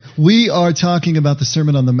We are talking about the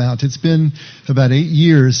Sermon on the Mount. It's been about 8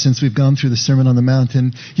 years since we've gone through the Sermon on the Mount,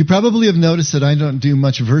 and you probably have noticed that I don't do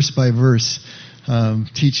much verse-by-verse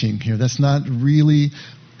teaching here. That's not really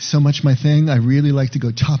so much my thing. I really like to go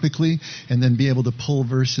topically and then be able to pull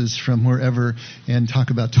verses from wherever and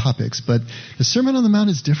talk about topics. But the Sermon on the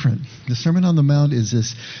Mount is different. The Sermon on the Mount is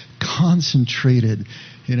this concentrated,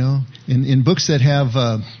 in books that have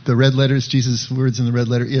the red letters, Jesus' words in the red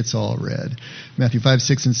letter, it's all red. Matthew 5,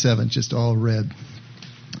 6, and 7, just all red.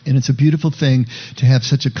 And it's a beautiful thing to have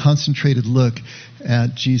such a concentrated look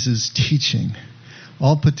at Jesus' teaching,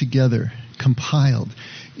 all put together, compiled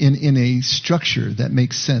in a structure that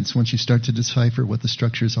makes sense once you start to decipher what the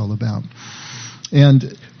structure is all about.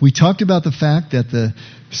 And we talked about the fact that the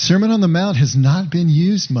Sermon on the Mount has not been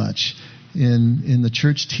used much in the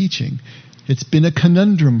church teaching. It's been a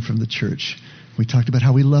conundrum from the church. We talked about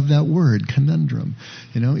how we love that word, conundrum.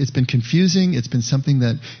 It's been confusing. It's been something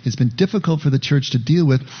that has been difficult for the church to deal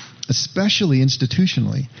with, especially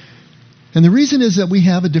institutionally. And the reason is that we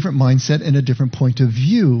have a different mindset and a different point of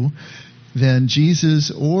view than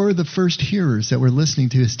Jesus or the first hearers that were listening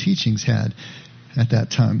to his teachings had at that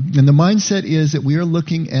time. And the mindset is that we are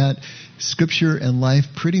looking at Scripture and life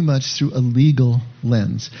pretty much through a legal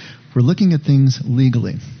lens. We're looking at things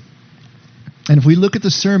legally. And if we look at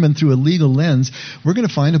the sermon through a legal lens, we're going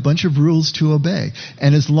to find a bunch of rules to obey.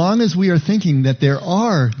 And as long as we are thinking that there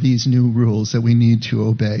are these new rules that we need to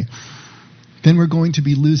obey, then we're going to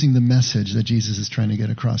be losing the message that Jesus is trying to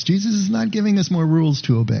get across. Jesus is not giving us more rules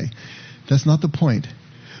to obey. That's not the point.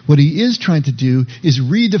 What he is trying to do is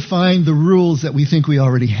redefine the rules that we think we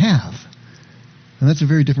already have. And that's a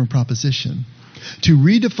very different proposition. To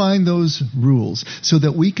redefine those rules so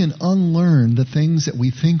that we can unlearn the things that we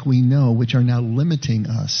think we know, which are now limiting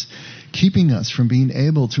us, keeping us from being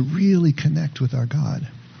able to really connect with our God.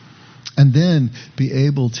 And then be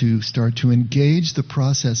able to start to engage the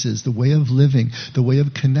processes, the way of living, the way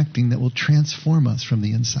of connecting that will transform us from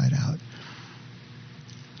the inside out.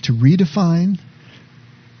 To redefine,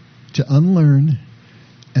 to unlearn,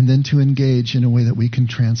 and then to engage in a way that we can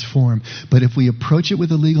transform. But if we approach it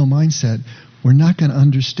with a legal mindset, we're not going to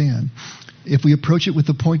understand. If we approach it with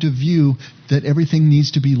the point of view that everything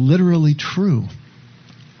needs to be literally true,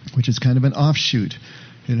 which is kind of an offshoot,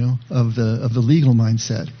 of the legal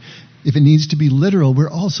mindset. If it needs to be literal, we're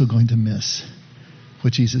also going to miss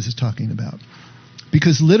what Jesus is talking about.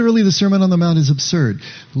 Because literally the Sermon on the Mount is absurd.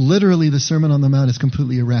 Literally the Sermon on the Mount is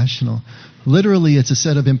completely irrational. Literally it's a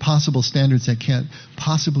set of impossible standards that can't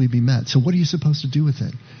possibly be met. So what are you supposed to do with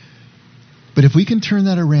it? But if we can turn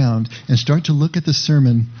that around and start to look at the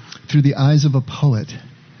sermon through the eyes of a poet,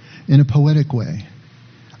 in a poetic way,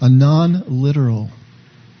 a non-literal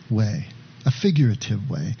way, a figurative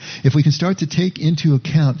way, if we can start to take into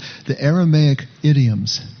account the Aramaic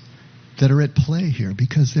idioms that are at play here,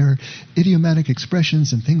 because there are idiomatic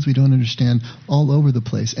expressions and things we don't understand all over the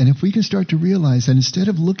place. And if we can start to realize that instead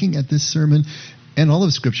of looking at this sermon, and all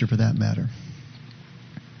of Scripture for that matter,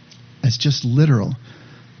 as just literal,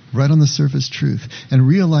 right on the surface truth, and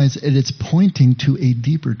realize that it's pointing to a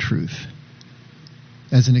deeper truth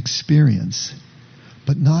as an experience,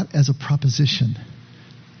 but not as a proposition.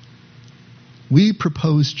 We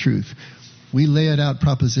propose truth. We lay it out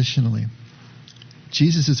propositionally.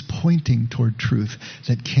 Jesus is pointing toward truth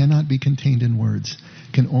that cannot be contained in words,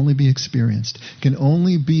 can only be experienced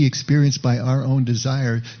by our own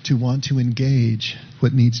desire to want to engage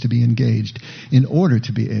what needs to be engaged in order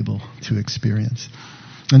to be able to experience.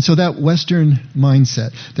 And so that Western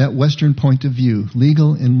mindset, that Western point of view,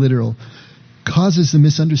 legal and literal, causes the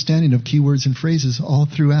misunderstanding of keywords and phrases all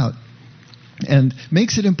throughout and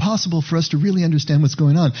makes it impossible for us to really understand what's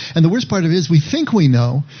going on. And the worst part of it is we think we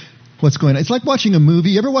know what's going on. It's like watching a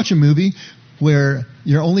movie. You ever watch a movie where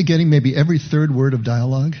you're only getting maybe every third word of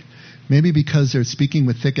dialogue? Maybe because they're speaking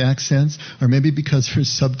with thick accents, or maybe because there's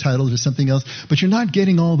subtitles or something else, but you're not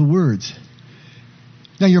getting all the words.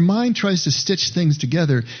 Now, your mind tries to stitch things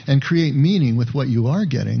together and create meaning with what you are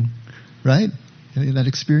getting, right? In that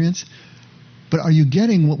experience. But are you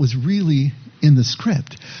getting what was really in the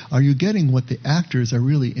script? Are you getting what the actors are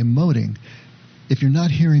really emoting if you're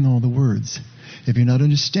not hearing all the words? If you're not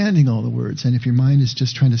understanding all the words, and if your mind is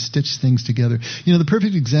just trying to stitch things together. The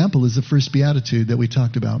perfect example is the first beatitude that we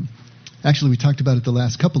talked about. Actually, we talked about it the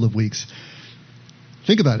last couple of weeks.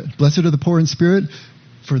 Think about it. Blessed are the poor in spirit,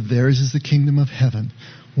 for theirs is the kingdom of heaven.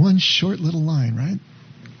 One short little line, right?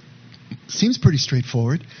 Seems pretty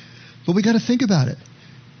straightforward, but we got to think about it.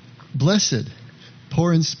 Blessed,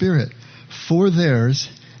 poor in spirit, for theirs,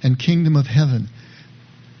 and kingdom of heaven.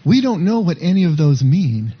 We don't know what any of those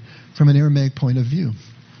mean from an Aramaic point of view.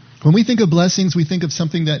 When we think of blessings, we think of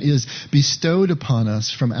something that is bestowed upon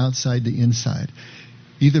us from outside the inside.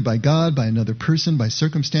 Either by God, by another person, by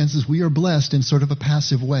circumstances. We are blessed in sort of a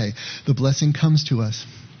passive way. The blessing comes to us.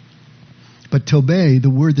 But tobeh, the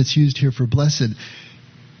word that's used here for blessed,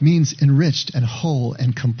 means enriched and whole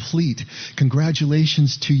and complete.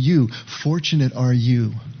 Congratulations to you. Fortunate are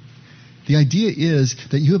you. The idea is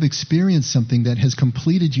that you have experienced something that has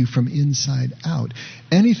completed you from inside out.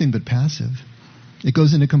 Anything but passive. It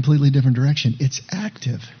goes in a completely different direction. It's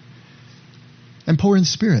active. And poor in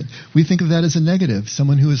spirit. We think of that as a negative,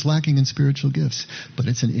 someone who is lacking in spiritual gifts. But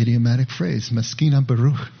it's an idiomatic phrase, maskina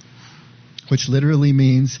baruch, which literally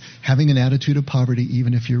means having an attitude of poverty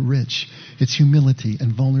even if you're rich. It's humility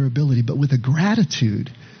and vulnerability, but with a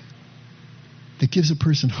gratitude that gives a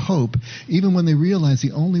person hope, even when they realize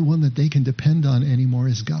the only one that they can depend on anymore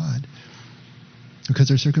is God. Because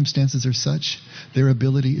their circumstances are such, their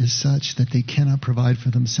ability is such that they cannot provide for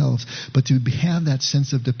themselves. But to have that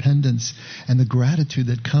sense of dependence and the gratitude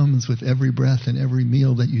that comes with every breath and every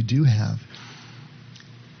meal that you do have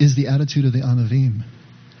is the attitude of the Anavim.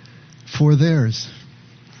 For theirs.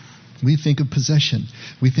 We think of possession.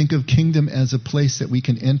 We think of kingdom as a place that we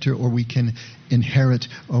can enter or we can inherit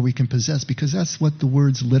or we can possess, because that's what the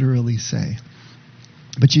words literally say.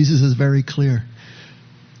 But Jesus is very clear.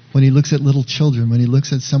 When he looks at little children, when he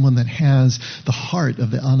looks at someone that has the heart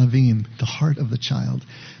of the Anavim, the heart of the child,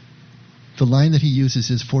 the line that he uses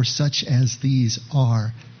is, for such as these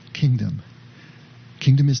are kingdom.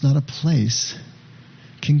 Kingdom is not a place.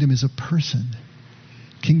 Kingdom is a person.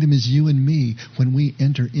 Kingdom is you and me when we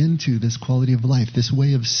enter into this quality of life, this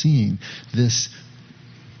way of seeing, this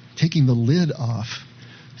taking the lid off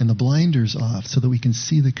and the blinders off so that we can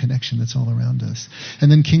see the connection that's all around us.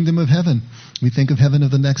 And then kingdom of heaven. We think of heaven of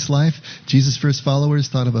the next life. Jesus' first followers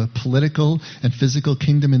thought of a political and physical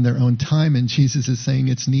kingdom in their own time, and Jesus is saying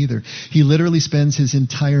it's neither. He literally spends his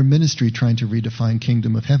entire ministry trying to redefine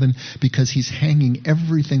kingdom of heaven because he's hanging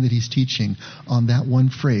everything that he's teaching on that one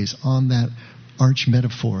phrase, on that arch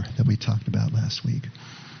metaphor that we talked about last week.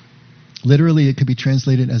 Literally, it could be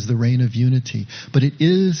translated as the reign of unity. But it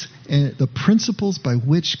is the principles by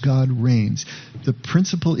which God reigns. The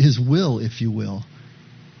principle, his will, if you will.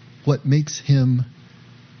 What makes him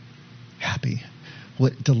happy.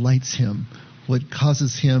 What delights him. What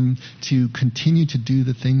causes him to continue to do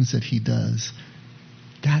the things that he does.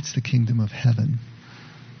 That's the kingdom of heaven.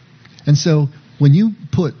 And so, when you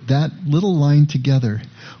put that little line together,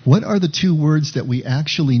 what are the two words that we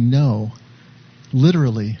actually know,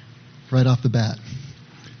 literally, right off the bat?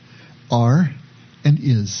 Are and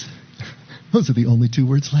is. Those are the only two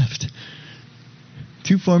words left.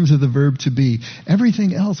 Two forms of the verb to be.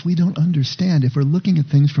 Everything else we don't understand if we're looking at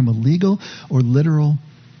things from a legal or literal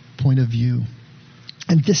point of view.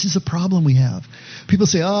 And this is a problem we have. People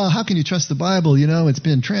say, oh, how can you trust the Bible? You know, it's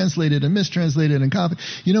been translated and mistranslated and copied.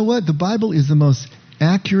 You know what? The Bible is the most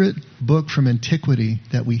accurate book from antiquity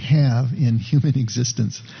that we have in human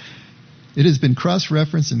existence. It has been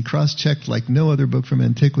cross-referenced and cross-checked like no other book from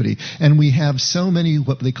antiquity. And we have so many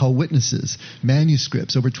what they call witnesses,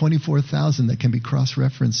 manuscripts, over 24,000 that can be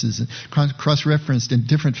cross-referenced in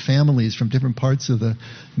different families from different parts of the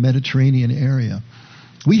Mediterranean area.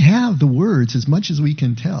 We have the words, as much as we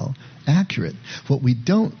can tell, accurate. What we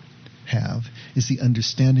don't have is the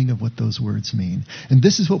understanding of what those words mean. And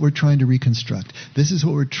this is what we're trying to reconstruct. This is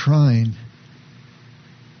what we're trying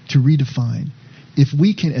to redefine. If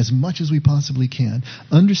we can, as much as we possibly can,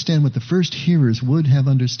 understand what the first hearers would have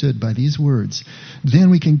understood by these words,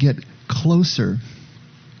 then we can get closer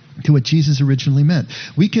to what Jesus originally meant.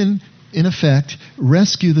 We can, in effect,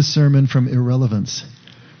 rescue the sermon from irrelevance.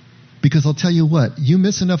 Because I'll tell you what, you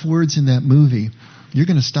miss enough words in that movie, you're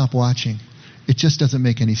going to stop watching. It just doesn't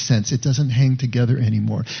make any sense. It doesn't hang together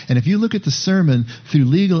anymore. And if you look at the sermon through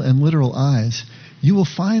legal and literal eyes, you will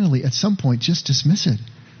finally, at some point, just dismiss it.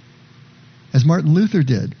 As Martin Luther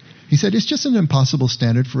did. He said, it's just an impossible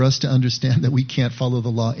standard for us to understand that we can't follow the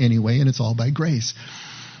law anyway, and it's all by grace.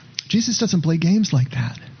 Jesus doesn't play games like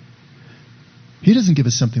that. He doesn't give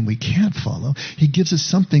us something we can't follow. He gives us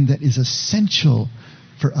something that is essential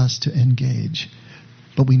for us to engage.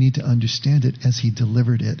 But we need to understand it as he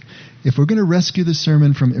delivered it. If we're going to rescue the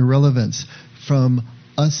sermon from irrelevance, from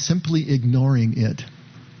us simply ignoring it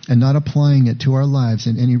and not applying it to our lives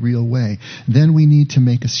in any real way, then we need to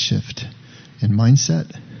make a shift in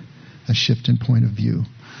mindset, a shift in point of view,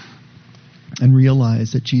 and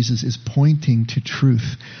realize that Jesus is pointing to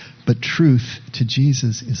truth. But truth to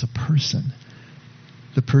Jesus is a person,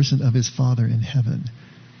 the person of his Father in heaven.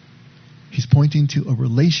 He's pointing to a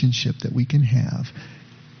relationship that we can have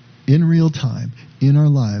in real time, in our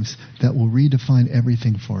lives, that will redefine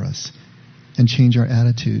everything for us and change our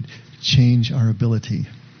attitude, change our ability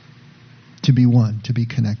to be one, to be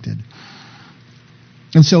connected.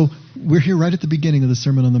 And so we're here right at the beginning of the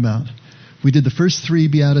Sermon on the Mount. We did the first 3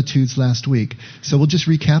 Beatitudes last week. So we'll just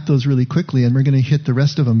recap those really quickly, and we're going to hit the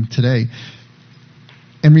rest of them today.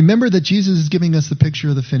 And remember that Jesus is giving us the picture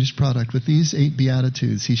of the finished product. With these 8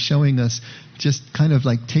 Beatitudes, he's showing us just kind of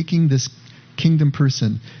like taking this kingdom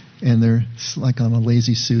person, and they're like on a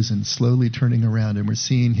lazy Susan, slowly turning around, and we're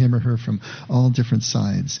seeing him or her from all different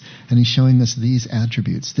sides. And he's showing us these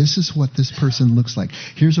attributes. This is what this person looks like.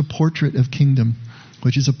 Here's a portrait of kingdom,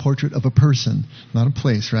 which is a portrait of a person, not a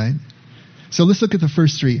place, right? So let's look at the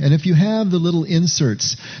first 3. And if you have the little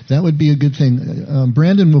inserts, that would be a good thing.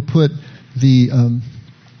 Brandon will put the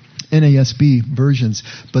NASB versions,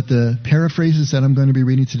 but the paraphrases that I'm going to be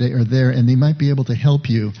reading today are there, and they might be able to help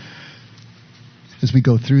you as we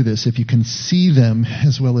go through this, if you can see them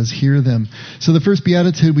as well as hear them. So the first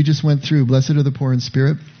Beatitude we just went through, blessed are the poor in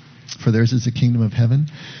spirit, for theirs is the kingdom of heaven.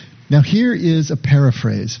 Now here is a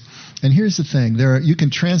paraphrase. And here's the thing, you can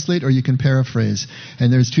translate or you can paraphrase,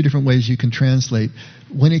 and there's 2 different ways you can translate.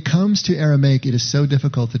 When it comes to Aramaic, it is so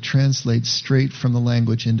difficult to translate straight from the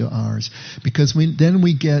language into ours, because then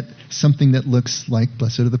we get something that looks like,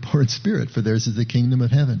 blessed are the poor in spirit, for theirs is the kingdom of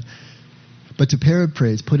heaven. But to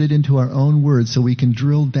paraphrase, put it into our own words so we can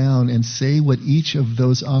drill down and say what each of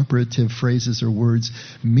those operative phrases or words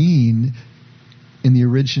mean in the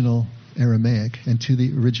original Aramaic and to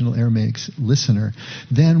the original Aramaic listener,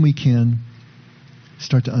 then we can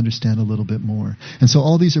start to understand a little bit more. And so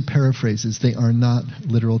all these are paraphrases. They are not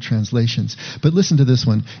literal translations. But listen to this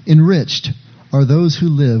one. Enriched are those who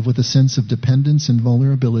live with a sense of dependence and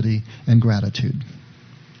vulnerability and gratitude.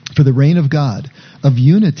 For the reign of God, of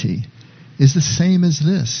unity, is the same as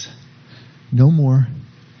this. No more,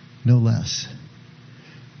 no less.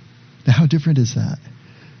 Now, how different is that?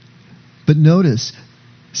 But notice,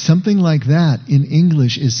 something like that in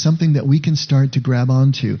English is something that we can start to grab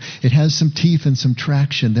onto. It has some teeth and some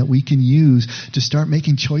traction that we can use to start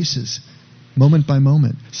making choices, moment by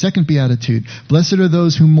moment. Second Beatitude, blessed are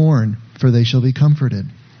those who mourn, for they shall be comforted.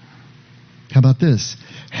 How about this?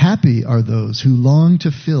 Happy are those who long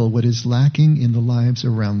to fill what is lacking in the lives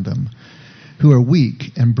around them, who are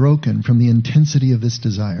weak and broken from the intensity of this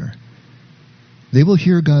desire. They will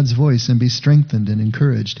hear God's voice and be strengthened and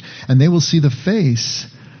encouraged, and they will see the face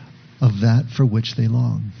of that for which they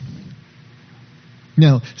long.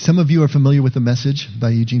 Now, some of you are familiar with The Message by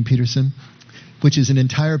Eugene Peterson, which is an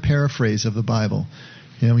entire paraphrase of the Bible.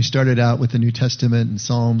 You know, he started out with the New Testament and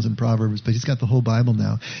Psalms and Proverbs, but he's got the whole Bible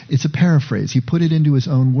now. It's a paraphrase. He put it into his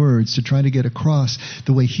own words to try to get across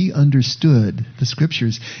the way he understood the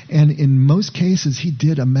Scriptures. And in most cases, he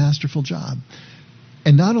did a masterful job.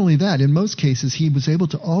 And not only that, in most cases, he was able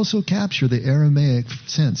to also capture the Aramaic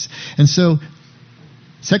sense. And so,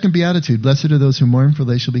 second Beatitude, blessed are those who mourn, for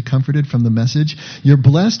they shall be comforted. From The Message, you're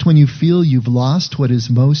blessed when you feel you've lost what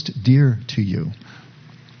is most dear to you.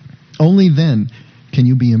 Only then can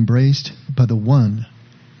you be embraced by the one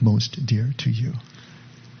most dear to you.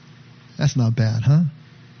 That's not bad, huh?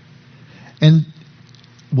 And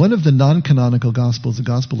one of the non-canonical Gospels, the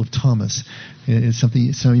Gospel of Thomas, is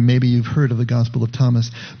something, so maybe you've heard of the Gospel of Thomas,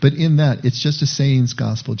 but in that, it's just a sayings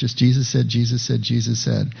gospel, just Jesus said, Jesus said, Jesus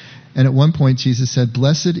said. And at one point, Jesus said,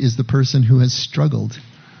 blessed is the person who has struggled.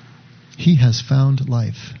 He has found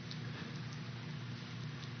life.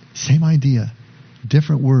 Same idea,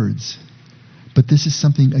 different words. But this is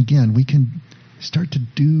something, again, we can start to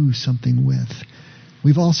do something with.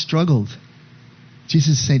 We've all struggled.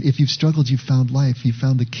 Jesus is saying, if you've struggled, you've found life. You've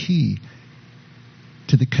found the key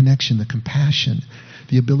to the connection, the compassion,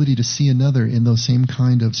 the ability to see another in those same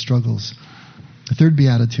kind of struggles. The third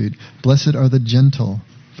Beatitude, blessed are the gentle,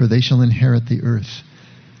 for they shall inherit the earth.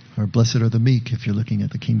 Or blessed are the meek, if you're looking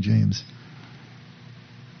at the King James.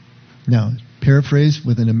 Now, paraphrase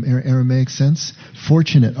with an Aramaic sense,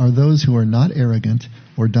 fortunate are those who are not arrogant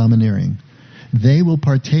or domineering. They will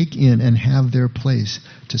partake in and have their place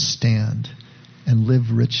to stand and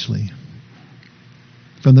live richly.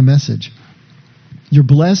 From The Message, you're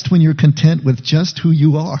blessed when you're content with just who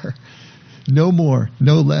you are. No more,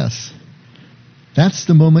 no less. That's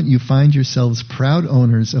the moment you find yourselves proud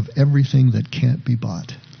owners of everything that can't be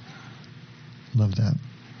bought. Love that.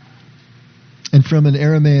 And from an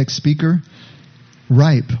Aramaic speaker,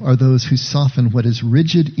 ripe are those who soften what is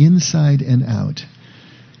rigid inside and out.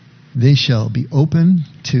 They shall be open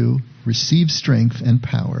to receive strength and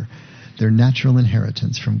power, their natural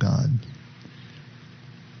inheritance from God.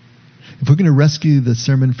 If we're going to rescue the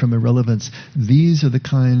sermon from irrelevance, these are the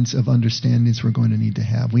kinds of understandings we're going to need to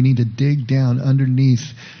have. We need to dig down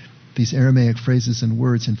underneath these Aramaic phrases and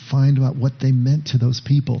words and find out what they meant to those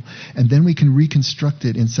people. And then we can reconstruct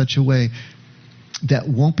it in such a way that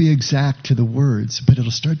won't be exact to the words, but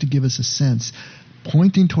it'll start to give us a sense,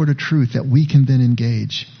 pointing toward a truth that we can then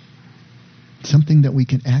engage. Something that we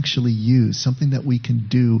can actually use, something that we can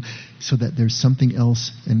do so that there's something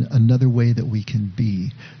else and another way that we can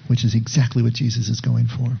be, which is exactly what Jesus is going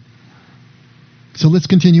for. So let's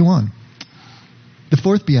continue on. The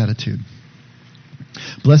fourth beatitude.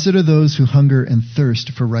 Blessed are those who hunger and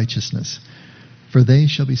thirst for righteousness, for they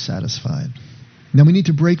shall be satisfied. Now we need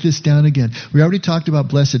to break this down again. We already talked about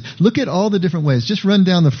blessed. Look at all the different ways. Just run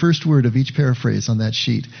down the first word of each paraphrase on that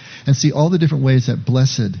sheet and see all the different ways that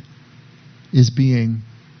blessed is being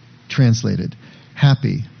translated.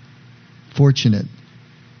 Happy, fortunate,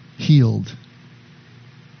 healed,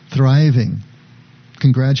 thriving.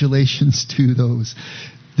 Congratulations to those.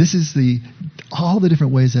 This is all the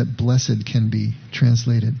different ways that blessed can be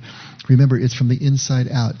translated. Remember, it's from the inside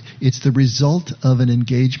out. It's the result of an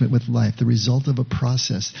engagement with life, the result of a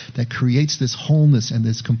process that creates this wholeness and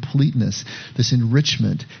this completeness, this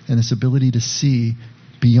enrichment and this ability to see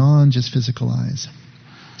beyond just physical eyes.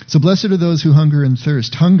 So blessed are those who hunger and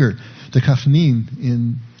thirst. Hunger, the kafnin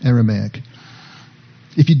in Aramaic.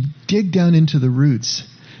 If you dig down into the roots,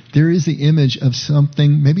 there is the image of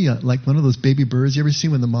something, maybe like one of those baby birds. You ever see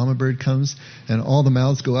when the mama bird comes and all the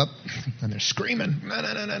mouths go up and they're screaming? Na,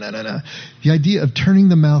 na, na, na, na, na. The idea of turning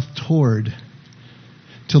the mouth toward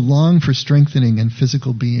to long for strengthening and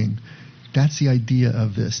physical being. That's the idea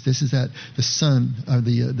of this. This is that the sun, or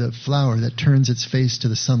the flower that turns its face to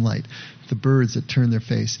the sunlight, the birds that turn their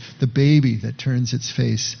face, the baby that turns its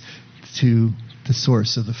face to the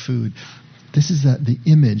source of the food. This is the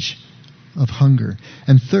image of hunger.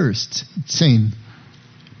 And thirst, saying,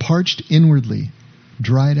 parched inwardly,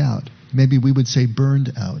 dried out. Maybe we would say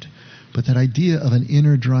burned out. But that idea of an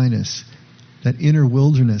inner dryness, that inner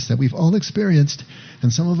wilderness that we've all experienced,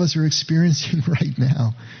 and some of us are experiencing right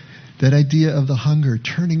now. That idea of the hunger,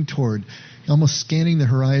 turning toward, almost scanning the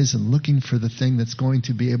horizon, looking for the thing that's going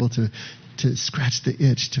to be able to scratch the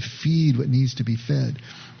itch, to feed what needs to be fed.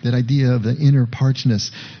 That idea of the inner parchedness.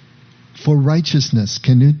 For righteousness,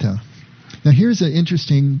 kenuta. Now here's an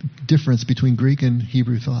interesting difference between Greek and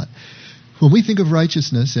Hebrew thought. When we think of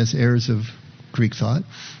righteousness as heirs of Greek thought,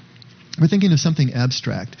 we're thinking of something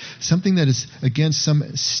abstract, something that is against some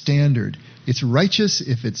standard. It's righteous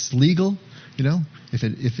if it's legal,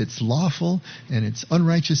 if it's lawful, and it's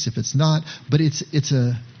unrighteous if it's not. But it's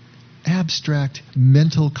a abstract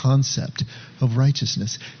mental concept of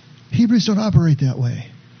righteousness. Hebrews don't operate that way.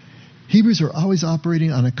 Hebrews are always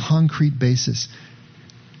operating on a concrete basis.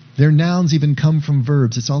 Their nouns even come from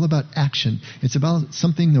verbs. It's all about action. It's about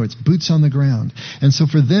something where it's boots on the ground. And so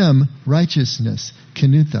for them, righteousness,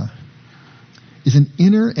 kenuta, is an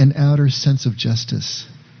inner and outer sense of justice.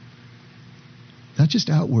 Not just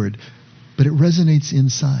outward, but it resonates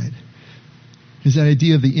inside. Is that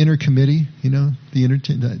idea of the inner committee,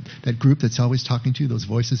 that group that's always talking to you, those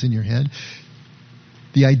voices in your head?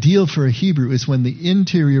 The ideal for a Hebrew is when the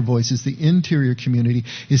interior voices, the interior community,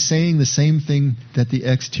 is saying the same thing that the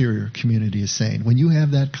exterior community is saying. When you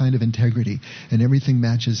have that kind of integrity and everything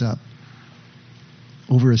matches up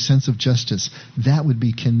over a sense of justice, that would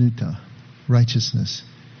be kenuta, righteousness.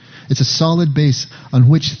 It's a solid base on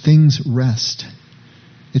which things rest.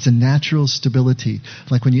 It's a natural stability,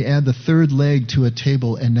 like when you add the third leg to a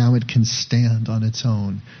table and now it can stand on its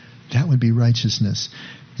own. That would be righteousness.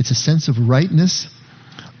 It's a sense of rightness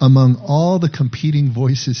among all the competing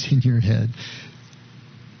voices in your head.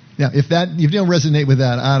 Now, if you don't resonate with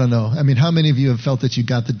that, I don't know. I mean, how many of you have felt that you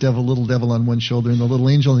got the little devil on one shoulder and the little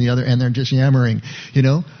angel on the other, and they're just yammering,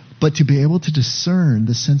 But to be able to discern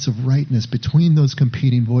the sense of rightness between those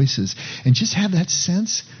competing voices and just have that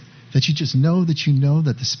sense that you just know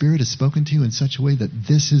that the Spirit has spoken to you in such a way that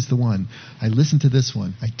this is the one. I listen to this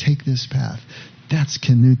one. I take this path. That's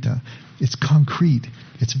kenuta. It's concrete.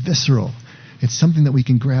 It's visceral. It's something that we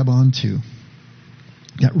can grab onto.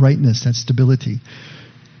 That rightness, that stability.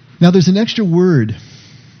 Now there's an extra word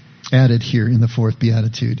added here in the fourth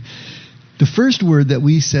beatitude. The first word that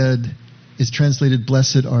we said is translated,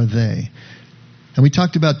 blessed are they. And we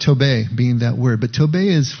talked about tobeh being that word, but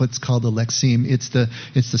tobeh is what's called the lexeme. It's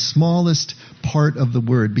the smallest part of the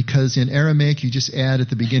word, because in Aramaic you just add at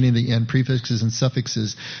the beginning and the end prefixes and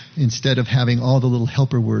suffixes instead of having all the little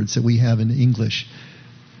helper words that we have in English.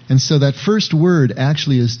 And so that first word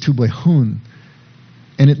actually is tubehun,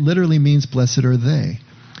 and it literally means blessed are they.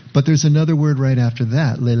 But there's another word right after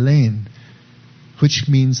that, lelein, which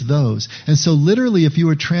means those. And so literally, if you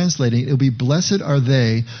were translating, it would be, blessed are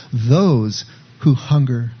they, those who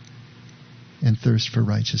hunger and thirst for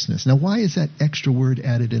righteousness. Now, why is that extra word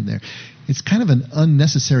added in there? It's kind of an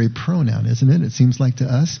unnecessary pronoun, isn't it? It seems like to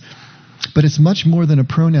us. But it's much more than a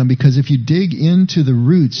pronoun, because if you dig into the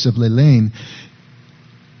roots of lelein,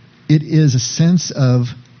 it is a sense of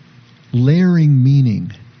layering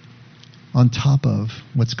meaning on top of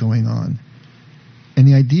what's going on. And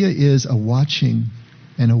the idea is a watching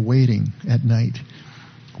and a waiting at night,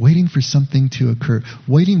 waiting for something to occur,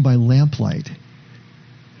 waiting by lamplight.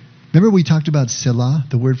 Remember we talked about selah,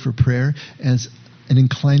 the word for prayer, as an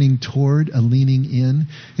inclining toward, a leaning in.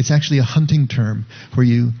 It's actually a hunting term where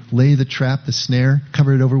you lay the trap, the snare,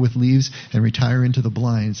 cover it over with leaves, and retire into the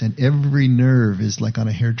blinds. And every nerve is like on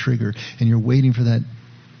a hair trigger, and you're waiting for that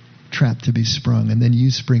trap to be sprung, and then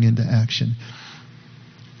you spring into action.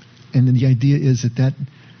 And then the idea is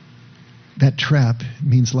that trap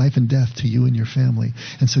means life and death to you and your family.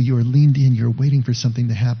 And so you are leaned in, you're waiting for something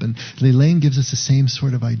to happen. Lelein gives us the same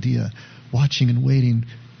sort of idea, watching and waiting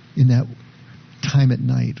in that time at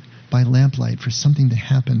night, by lamplight, for something to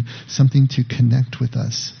happen, something to connect with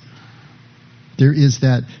us. There is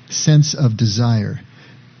that sense of desire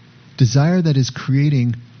that is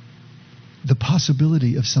creating the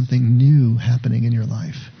possibility of something new happening in your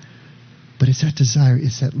life. But it's that desire,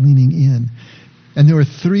 it's that leaning in. And there are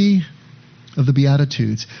 3 of the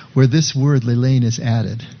Beatitudes where this word lelein is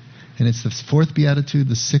added. And it's the 4th Beatitude,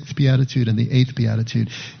 the 6th Beatitude, and the 8th Beatitude.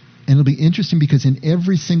 And it'll be interesting because in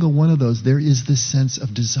every single one of those, there is this sense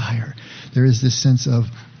of desire. There is this sense of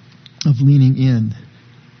leaning in.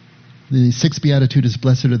 The 6th Beatitude is,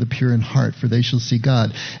 blessed are the pure in heart, for they shall see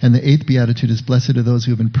God. And the 8th Beatitude is, blessed are those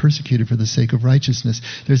who have been persecuted for the sake of righteousness.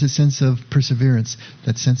 There's a sense of perseverance,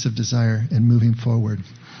 that sense of desire and moving forward.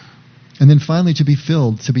 And then finally, to be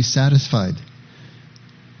filled, to be satisfied.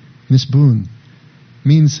 Misbun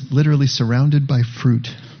means literally surrounded by fruit,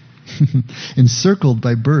 encircled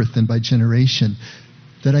by birth and by generation.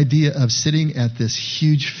 That idea of sitting at this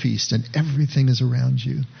huge feast and everything is around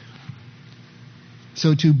you.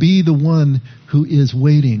 So to be the one who is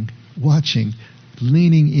waiting, watching,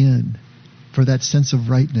 leaning in for that sense of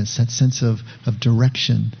rightness, that sense of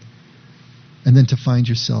direction, and then to find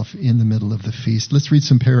yourself in the middle of the feast. Let's read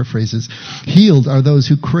some paraphrases. Healed are those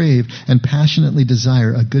who crave and passionately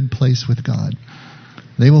desire a good place with God.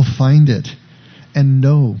 They will find it and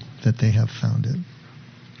know that they have found it.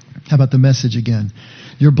 How about the Message again?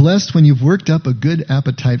 You're blessed when you've worked up a good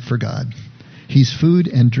appetite for God. He's food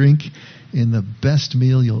and drink in the best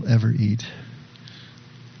meal you'll ever eat.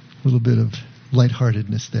 A little bit of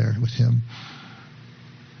lightheartedness there with him.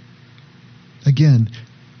 Again,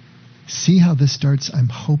 see how this starts? I'm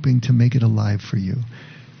hoping to make it alive for you.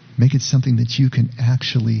 Make it something that you can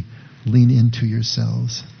actually lean into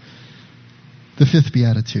yourselves. The 5th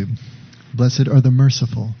Beatitude. Blessed are the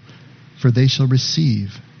merciful, for they shall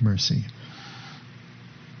receive mercy.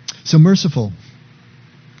 So merciful.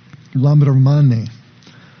 Lam Ramane.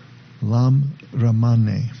 Lam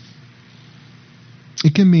Ramane.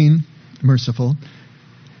 It can mean merciful.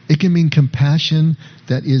 It can mean compassion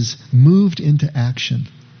that is moved into action.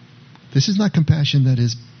 This is not compassion that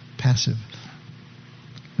is passive.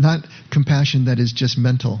 Not compassion that is just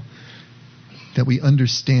mental, that we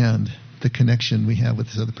understand the connection we have with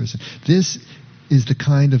this other person. This is the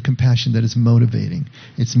kind of compassion that is motivating.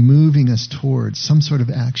 It's moving us towards some sort of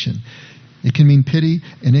action. It can mean pity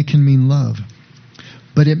and it can mean love.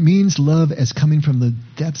 But it means love as coming from the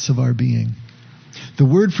depths of our being. The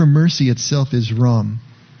word for mercy itself is ram.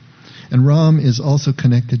 And ram is also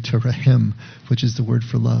connected to rahim, which is the word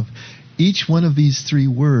for love. Each one of these 3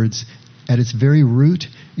 words, at its very root,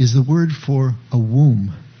 is the word for a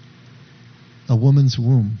womb. A woman's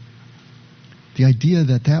womb. The idea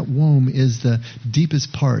that that womb is the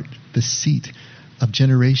deepest part, the seat of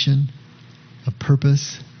generation, of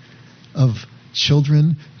purpose, of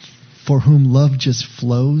children for whom love just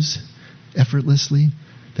flows effortlessly.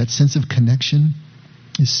 That sense of connection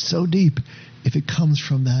is so deep if it comes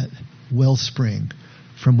from that wellspring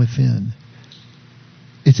from within.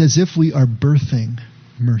 It's as if we are birthing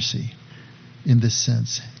mercy in this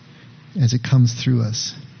sense as it comes through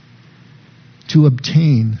us. To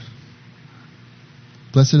obtain,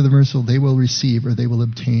 blessed are the merciful, they will receive or they will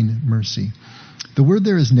obtain mercy. The word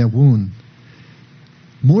there is newun.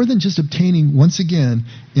 More than just obtaining, once again,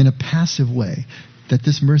 in a passive way, that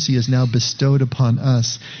this mercy is now bestowed upon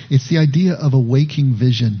us. It's the idea of a waking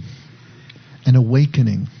vision, an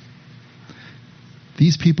awakening.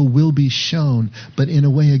 These people will be shown, but in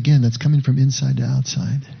a way, again, that's coming from inside to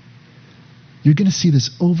outside. You're going to see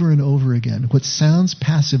this over and over again. What sounds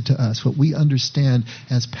passive to us, what we understand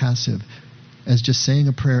as passive, as just saying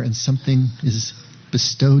a prayer and something is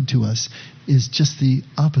bestowed to us, is just the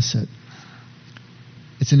opposite.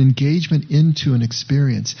 It's an engagement into an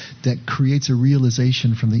experience that creates a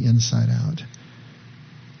realization from the inside out.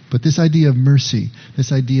 But this idea of mercy,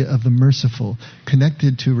 this idea of the merciful,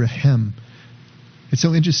 connected to Rahem, it's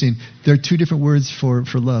so interesting. There are two different words for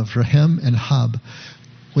love, Rahem and Hab.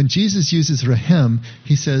 When Jesus uses Rahem,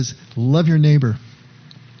 he says, love your neighbor.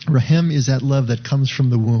 Rahem is that love that comes from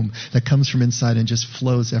the womb, that comes from inside and just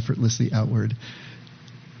flows effortlessly outward.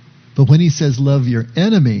 But when he says love your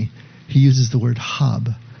enemy, he uses the word Hab.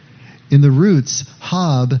 In the roots,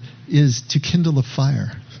 Hab is to kindle a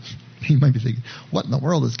fire. You might be thinking, what in the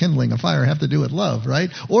world does kindling a fire have to do with love, right?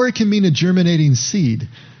 Or it can mean a germinating seed.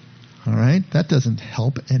 All right? That doesn't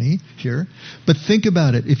help any here. But think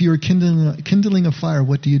about it. If you were kindling a fire,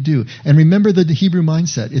 what do you do? And remember the Hebrew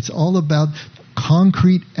mindset. It's all about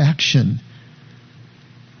concrete action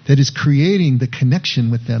that is creating the connection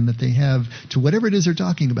with them that they have to whatever it is they're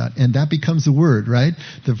talking about. And that becomes the word, right?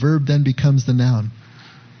 The verb then becomes the noun.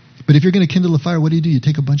 But if you're going to kindle a fire, what do? You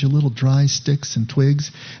take a bunch of little dry sticks and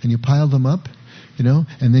twigs and you pile them up,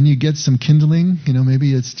 and then you get some kindling,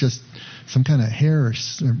 maybe it's just some kind of hair or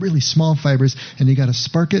really small fibers, and you got to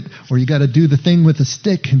spark it, or you got to do the thing with a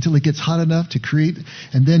stick until it gets hot enough to create,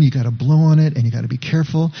 and then you got to blow on it, and you got to be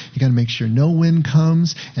careful. You got to make sure no wind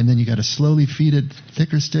comes, and then you got to slowly feed it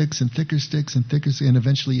thicker sticks and thicker sticks and thicker sticks, and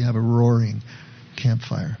eventually you have a roaring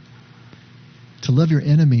campfire. To love your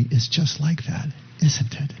enemy is just like that,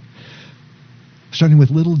 isn't it? Starting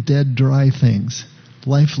with little dead, dry things,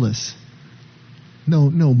 lifeless, no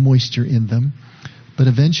moisture in them. But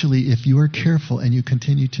eventually, if you are careful and you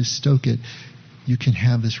continue to stoke it, you can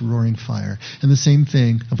have this roaring fire. And the same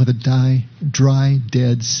thing with a dry,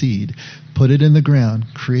 dead seed. Put it in the ground,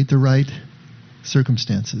 create the right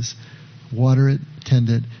circumstances, water it, tend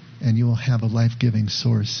it, and you will have a life-giving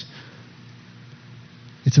source.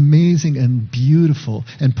 It's amazing and beautiful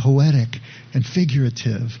and poetic and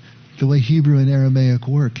figurative, the way Hebrew and Aramaic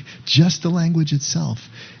work, just the language itself,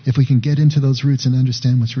 if we can get into those roots and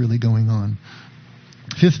understand what's really going on.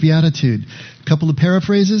 Fifth beatitude, a couple of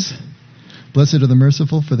paraphrases. Blessed are the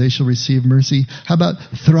merciful, for they shall receive mercy. How about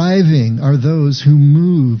thriving are those who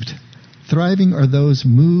moved? Thriving are those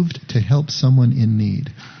moved to help someone in need,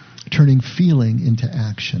 turning feeling into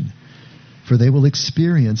action, for they will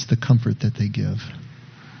experience the comfort that they give.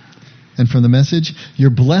 And from the Message, you're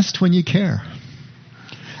blessed when you care.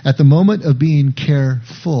 At the moment of being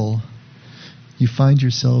careful, you find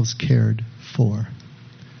yourselves cared for.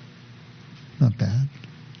 Not bad.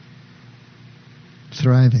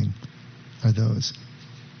 Thriving are those.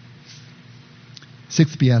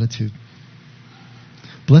 Sixth beatitude.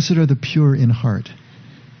 Blessed are the pure in heart,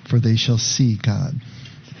 for they shall see God.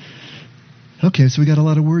 Okay, so we got a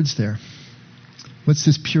lot of words there. What's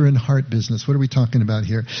this pure in heart business? What are we talking about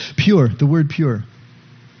here? Pure, the word pure.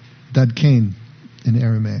 Dadkain in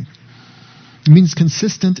Aramaic. It means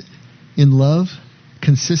consistent in love,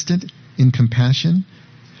 consistent in compassion,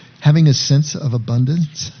 having a sense of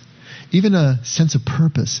abundance, even a sense of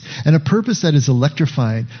purpose, and a purpose that is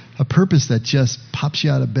electrifying, a purpose that just pops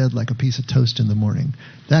you out of bed like a piece of toast in the morning.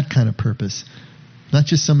 That kind of purpose. Not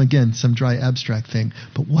just some dry abstract thing,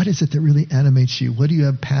 but what is it that really animates you? What do you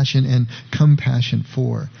have passion and compassion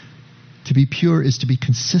for? To be pure is to be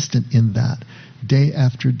consistent in that, day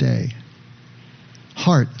after day.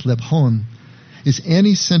 Heart, lebhon, is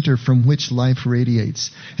any center from which life radiates.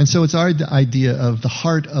 And so it's our idea of the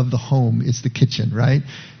heart of the home is the kitchen, right?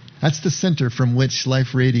 That's the center from which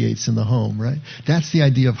life radiates in the home, right? That's the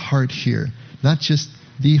idea of heart here. Not just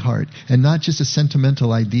the heart, and not just a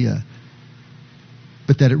sentimental idea,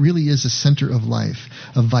 but that it really is a center of life,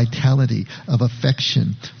 of vitality, of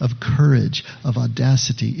affection, of courage, of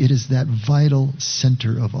audacity. It is that vital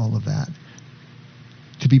center of all of that.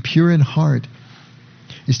 To be pure in heart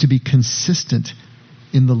is to be consistent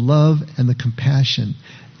in the love and the compassion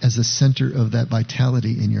as the center of that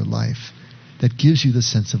vitality in your life that gives you the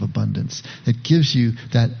sense of abundance, that gives you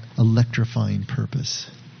that electrifying purpose.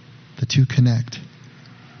 The two connect.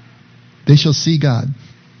 They shall see God.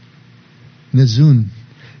 Nezun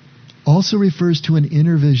also refers to an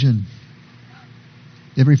inner vision.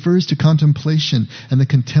 It refers to contemplation and the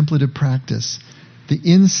contemplative practice, the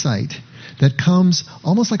insight that comes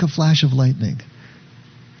almost like a flash of lightning.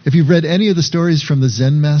 If you've read any of the stories from the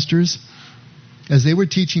Zen masters, as they were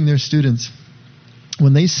teaching their students,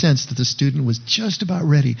 when they sensed that the student was just about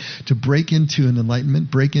ready to break into an enlightenment,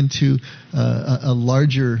 break into a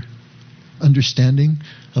larger understanding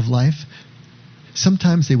of life,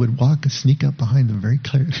 Sometimes they would sneak up behind them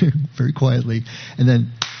very quietly, and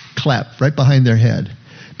then clap right behind their head.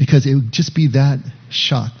 Because it would just be that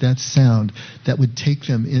shock, that sound, that would take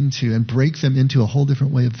them into and break them into a whole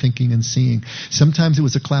different way of thinking and seeing. Sometimes it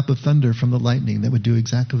was a clap of thunder from the lightning that would do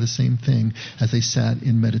exactly the same thing as they sat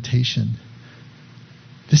in meditation.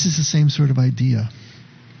 This is the same sort of idea.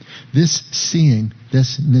 This seeing,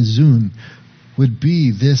 this nizun, would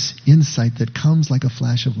be this insight that comes like a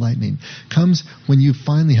flash of lightning, comes when you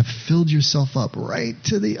finally have filled yourself up right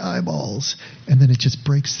to the eyeballs, and then it just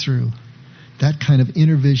breaks through. That kind of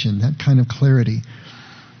inner vision, that kind of clarity.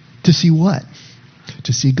 To see what?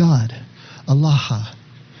 To see God, Allah,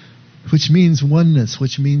 which means oneness,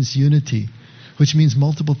 which means unity, which means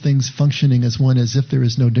multiple things functioning as one, as if there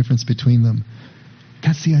is no difference between them.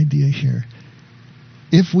 That's the idea here.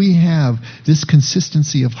 If we have this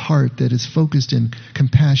consistency of heart that is focused in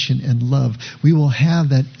compassion and love, we will have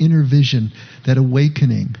that inner vision, that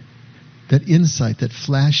awakening, that insight that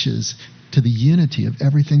flashes to the unity of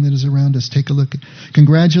everything that is around us. Take a look.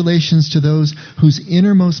 Congratulations to those whose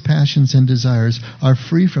innermost passions and desires are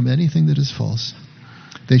free from anything that is false.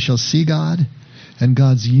 They shall see God and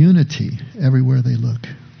God's unity everywhere they look.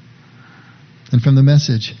 And from the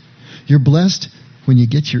Message, you're blessed when you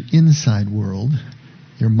get your inside world,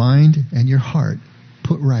 your mind and your heart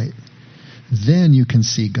put right. Then you can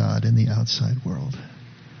see God in the outside world.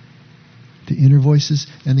 The inner voices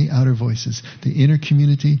and the outer voices, the inner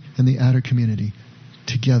community and the outer community,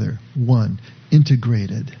 together, one,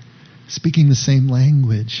 integrated, speaking the same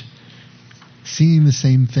language, seeing the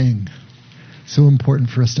same thing. So important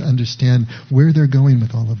for us to understand where they're going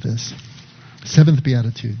with all of this. 7th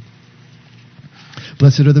Beatitude.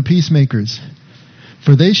 Blessed are the peacemakers,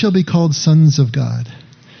 for they shall be called sons of God.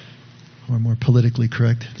 Or more politically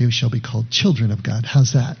correct, they shall be called children of God.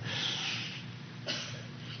 How's that?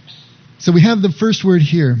 So we have the first word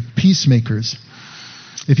here, peacemakers.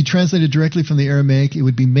 If you translate it directly from the Aramaic, it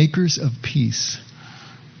would be makers of peace.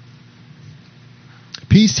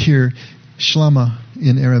 Peace here, shlama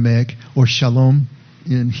in Aramaic, or shalom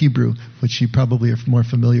in Hebrew, which you probably are more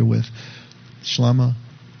familiar with. Shlama,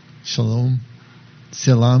 shalom,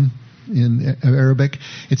 salam in Arabic.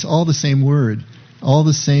 It's all the same word, all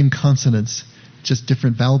the same consonants, just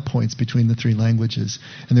different vowel points between the three languages.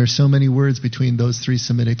 And there are so many words between those three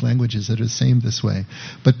Semitic languages that are the same this way.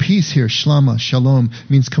 But peace here, shlama, shalom,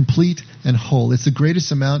 means complete and whole. It's the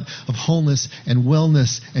greatest amount of wholeness and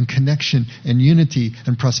wellness and connection and unity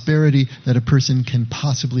and prosperity that a person can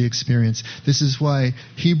possibly experience. This is why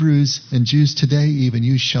Hebrews and Jews today even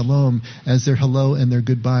use shalom as their hello and their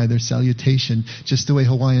goodbye, their salutation, just the way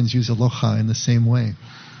Hawaiians use aloha in the same way.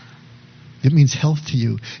 It means health to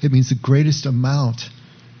you. It means the greatest amount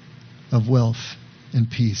of wealth and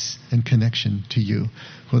peace and connection to you,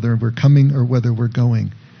 whether we're coming or whether we're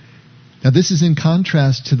going. Now this is in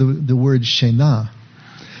contrast to the word shena.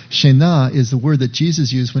 Shena is the word that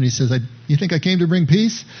Jesus used when he says, you think I came to bring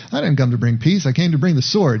peace? I didn't come to bring peace. I came to bring the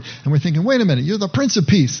sword. And we're thinking, wait a minute, you're the Prince of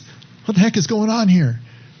Peace. What the heck is going on here?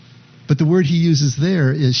 But the word he uses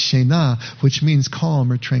there is shena, which means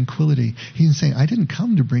calm or tranquility. He's saying, I didn't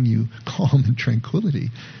come to bring you calm and tranquility.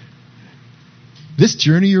 This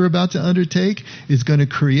journey you're about to undertake is going to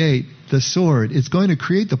create the sword. It's going to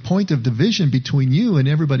create the point of division between you and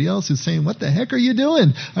everybody else who's saying, what the heck are you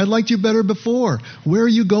doing? I liked you better before. Where are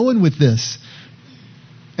you going with this?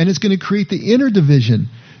 And it's going to create the inner division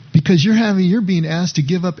because you're being asked to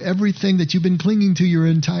give up everything that you've been clinging to your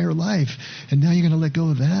entire life. And now you're going to let go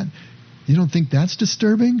of that? You don't think that's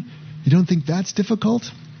disturbing? You don't think that's difficult?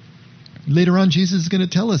 Later on, Jesus is going to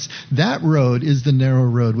tell us that road is the narrow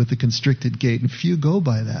road with the constricted gate, and few go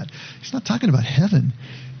by that. He's not talking about heaven.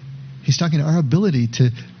 He's talking our ability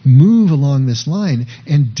to move along this line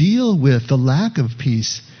and deal with the lack of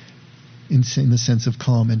peace in the sense of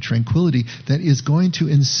calm and tranquility that is going to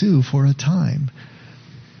ensue for a time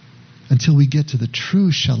until we get to the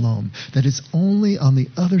true shalom that is only on the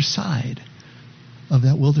other side of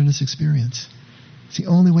that wilderness experience. It's the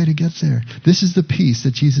only way to get there. This is the peace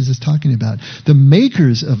that Jesus is talking about. The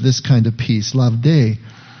makers of this kind of peace, lavdei,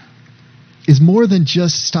 is more than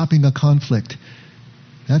just stopping a conflict.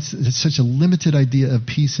 That's such a limited idea of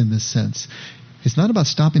peace in this sense. It's not about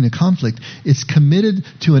stopping a conflict. It's committed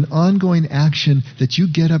to an ongoing action that you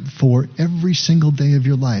get up for every single day of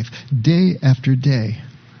your life, day after day.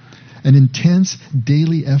 An intense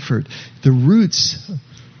daily effort. The roots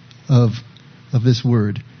of this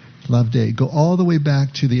word, lavdei, go all the way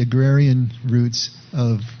back to the agrarian roots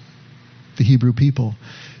of the Hebrew people.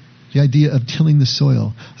 The idea of tilling the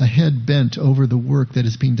soil, a head bent over the work that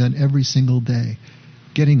is being done every single day,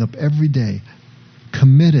 getting up every day,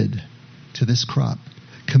 committed to this crop,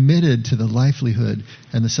 committed to the livelihood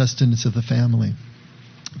and the sustenance of the family.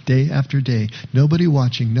 Day after day, nobody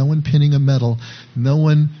watching, no one pinning a medal, no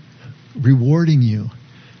one rewarding you,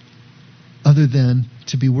 other than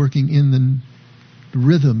to be working in the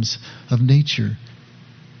rhythms of nature,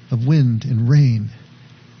 of wind and rain,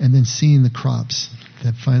 and then seeing the crops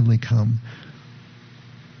that finally come.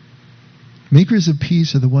 Makers of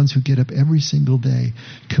peace are the ones who get up every single day,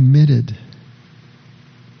 committed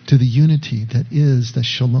to the unity that is the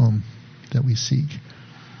shalom that we seek.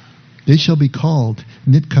 They shall be called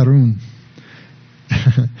Nitkarun.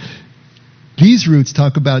 These roots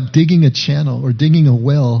talk about digging a channel or digging a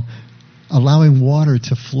well, allowing water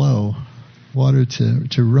to flow, water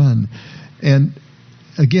to run. And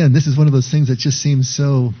again, this is one of those things that just seems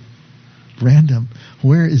so random.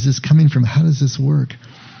 Where is this coming from? How does this work?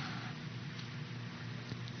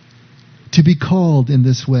 To be called in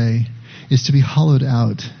this way is to be hollowed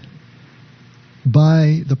out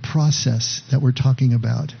by the process that we're talking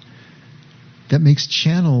about, that makes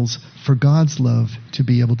channels for God's love to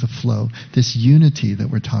be able to flow, this unity that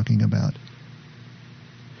we're talking about.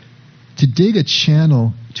 To dig a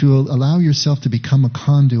channel, to allow yourself to become a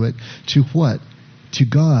conduit to what? To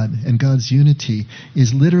God and God's unity,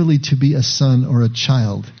 is literally to be a son or a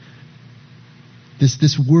child.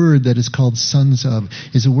 This word that is called sons of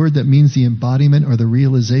is a word that means the embodiment or the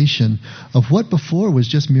realization of what before was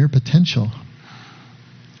just mere potential.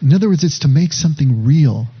 In other words, it's to make something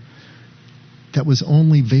real that was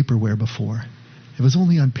only vaporware before. It was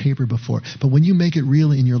only on paper before. But when you make it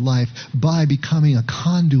real in your life by becoming a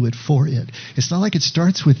conduit for it, it's not like it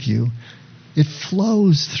starts with you. It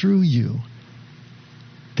flows through you.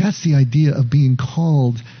 That's the idea of being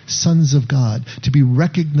called sons of God, to be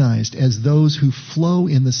recognized as those who flow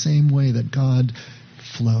in the same way that God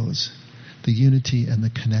flows, the unity and the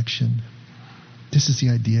connection. This is the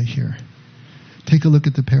idea here. Take a look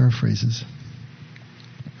at the paraphrases.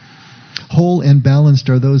 Whole and balanced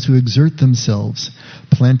are those who exert themselves,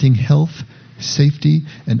 planting health, safety,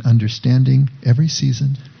 and understanding every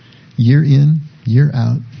season, year in, year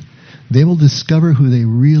out. They will discover who they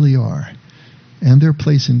really are and their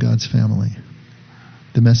place in God's family.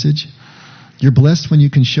 The message? You're blessed when you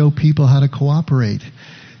can show people how to cooperate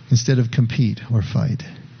instead of compete or fight.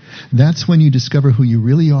 That's when you discover who you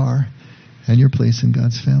really are and your place in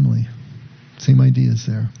God's family. Same ideas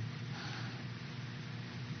there.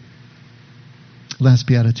 Last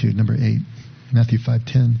beatitude, number 8, Matthew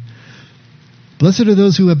 5:10. Blessed are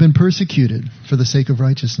those who have been persecuted for the sake of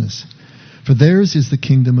righteousness, for theirs is the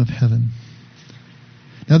kingdom of heaven.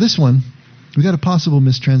 Now this one, we got a possible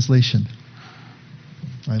mistranslation.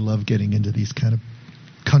 I love getting into these kind of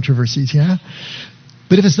controversies, yeah?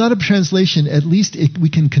 But if it's not a translation, at least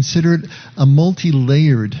we can consider it a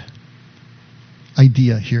multi-layered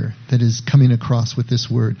idea here that is coming across with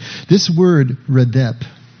this word. This word, radep,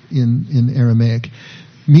 in Aramaic,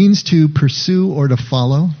 means to pursue or to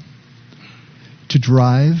follow, to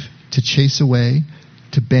drive, to chase away,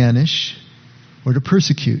 to banish, or to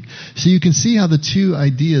persecute. So you can see how the two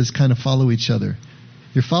ideas kind of follow each other.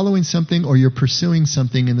 You're following something or you're pursuing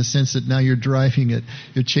something in the sense that now you're driving it,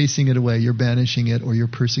 you're chasing it away, you're banishing it, or you're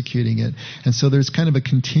persecuting it. And so there's kind of a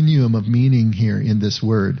continuum of meaning here in this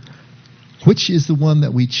word. Which is the one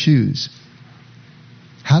that we choose?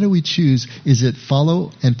 How do we choose? Is it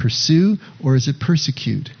follow and pursue, or is it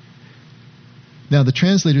persecute? Now, the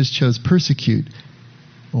translators chose persecute.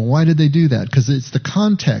 Well, why did they do that? Because it's the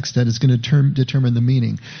context that is going to determine the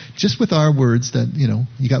meaning. Just with our words that,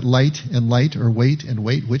 you got light and light, or wait and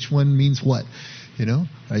wait. Which one means what?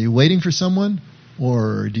 Are you waiting for someone,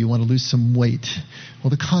 or do you want to lose some weight?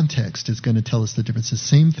 Well, the context is going to tell us the difference. The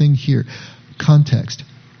same thing here, context.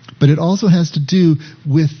 But it also has to do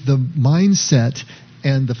with the mindset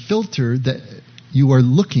and the filter that you are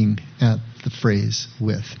looking at the phrase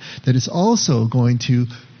with. That is also going to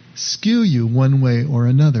skew you one way or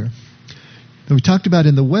another. Now, we talked about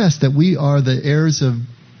in the West that we are the heirs of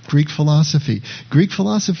Greek philosophy. Greek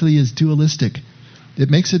philosophy is dualistic. It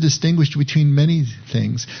makes a distinguish between many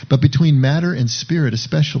things, but between matter and spirit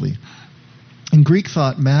especially. In Greek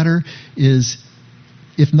thought, matter is,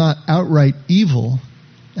 if not outright evil,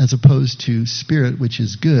 as opposed to spirit, which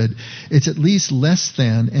is good, it's at least less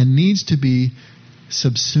than and needs to be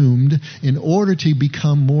subsumed in order to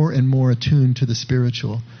become more and more attuned to the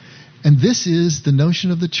spiritual. And this is the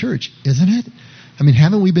notion of the church, isn't it? I mean,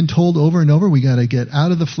 haven't we been told over and over, we got to get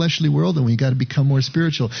out of the fleshly world and we got to become more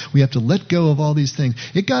spiritual. We have to let go of all these things.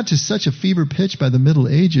 It got to such a fever pitch by the Middle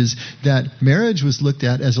Ages that marriage was looked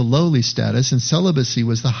at as a lowly status and celibacy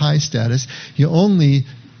was the high status. You only,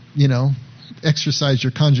 exercise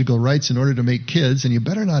your conjugal rights in order to make kids, and you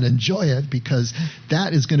better not enjoy it because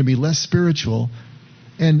that is going to be less spiritual.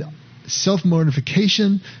 And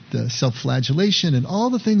self-mortification, the self-flagellation, and all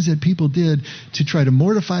the things that people did to try to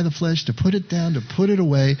mortify the flesh, to put it down, to put it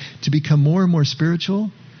away, to become more and more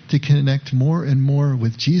spiritual, to connect more and more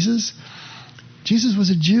with Jesus. Jesus was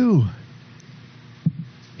a Jew.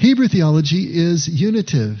 Hebrew theology is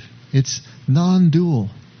unitive. It's non-dual.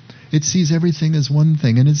 It sees everything as one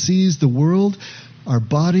thing, and it sees the world, our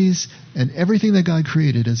bodies, and everything that God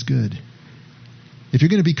created as good. If you're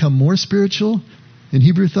going to become more spiritual in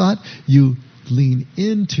Hebrew thought, you lean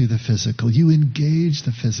into the physical. You engage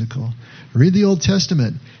the physical. Read the Old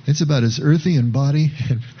Testament. It's about as earthy in body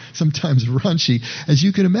and sometimes raunchy as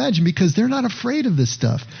you can imagine, because they're not afraid of this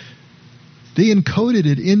stuff. They encoded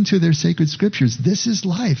it into their sacred scriptures. This is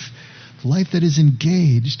life. Life that is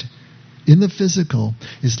engaged in the physical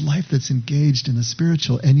is life that's engaged in the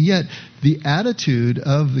spiritual. And yet, the attitude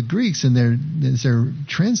of the Greeks, as they're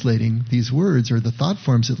translating these words, or the thought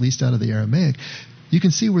forms at least out of the Aramaic, you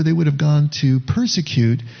can see where they would have gone to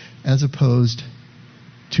persecute as opposed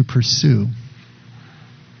to pursue.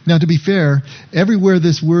 Now, to be fair, everywhere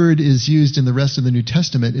this word is used in the rest of the New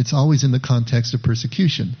Testament, it's always in the context of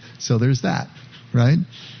persecution. So there's that, right?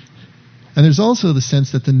 And there's also the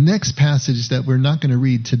sense that the next passage that we're not going to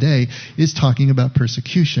read today is talking about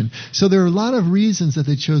persecution. So there are a lot of reasons that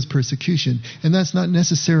they chose persecution, and that's not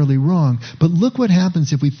necessarily wrong. But look what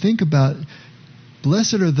happens if we think about,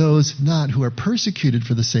 blessed are those not who are persecuted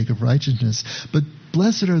for the sake of righteousness, but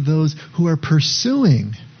blessed are those who are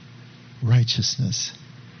pursuing righteousness.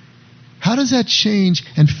 How does that change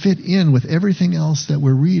and fit in with everything else that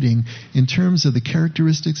we're reading in terms of the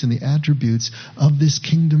characteristics and the attributes of this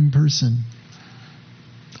kingdom person?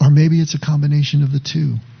 Or maybe it's a combination of the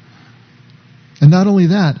two. And not only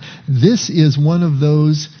that, this is one of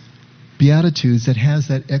those Beatitudes that has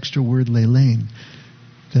that extra word lelein,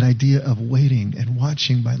 that idea of waiting and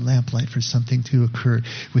watching by lamplight for something to occur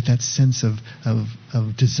with that sense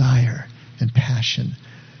of desire and passion.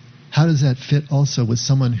 How does that fit also with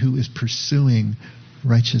someone who is pursuing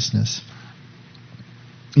righteousness?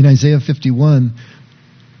 In Isaiah 51,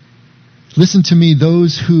 listen to me,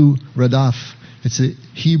 those who, radaf, it's a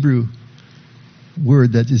Hebrew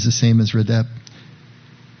word that is the same as redep.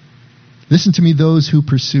 Listen to me, those who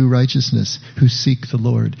pursue righteousness, who seek the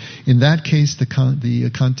Lord. In that case,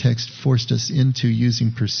 the context forced us into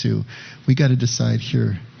using pursue. We got to decide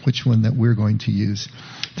here which one that we're going to use.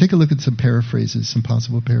 Take a look at some paraphrases, some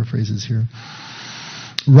possible paraphrases here.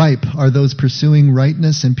 Ripe are those pursuing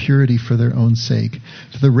rightness and purity for their own sake.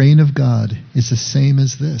 For the reign of God is the same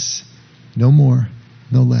as this, no more,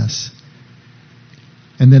 no less.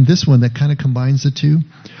 And then this one that kind of combines the two.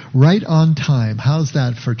 Right on time. How's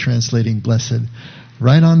that for translating blessed?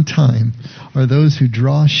 Right on time are those who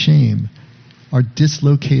draw shame, are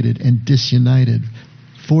dislocated and disunited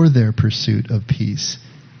for their pursuit of peace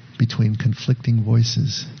between conflicting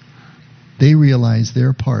voices. They realize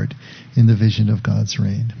their part in the vision of God's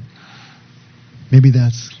reign. Maybe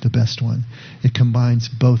that's the best one. It combines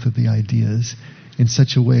both of the ideas in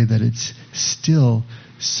such a way that it's still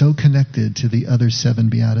so connected to the other 7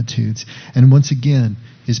 Beatitudes. And once again,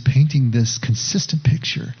 is painting this consistent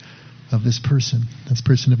picture of this person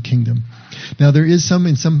of kingdom. Now, there is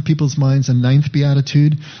in some people's minds, a 9th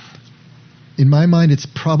Beatitude. In my mind, it's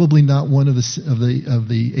probably not one of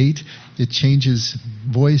the 8. It changes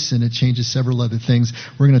voice and it changes several other things.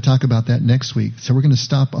 We're going to talk about that next week. So we're going to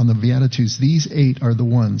stop on the Beatitudes. These 8 are the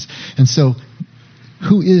ones. And so,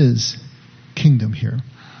 who is kingdom here?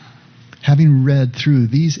 Having read through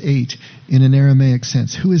these 8 in an Aramaic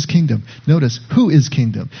sense, who is kingdom? Notice, who is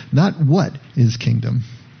kingdom? Not what is kingdom.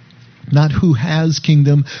 Not who has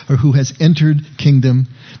kingdom or who has entered kingdom,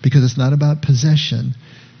 because it's not about possession.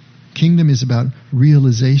 Kingdom is about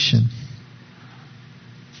realization.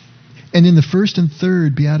 And in the 1st and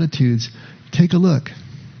 3rd Beatitudes, take a look,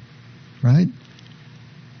 right?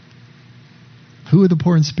 Who are the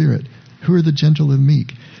poor in spirit? Who are the gentle and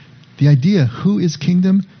meek? The idea, who is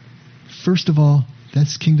kingdom? First of all,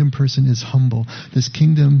 this kingdom person is humble. This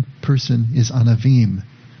kingdom person is anavim,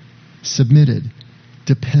 submitted,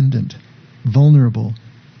 dependent, vulnerable,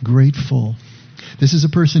 grateful. This is a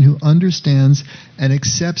person who understands and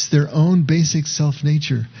accepts their own basic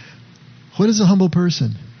self-nature. What is a humble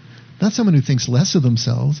person? Not someone who thinks less of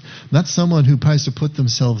themselves, not someone who tries to put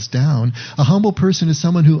themselves down. A humble person is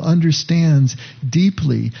someone who understands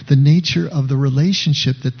deeply the nature of the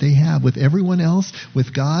relationship that they have with everyone else,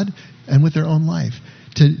 with God, and with their own life.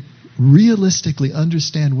 To realistically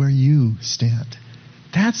understand where you stand.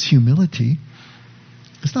 That's humility.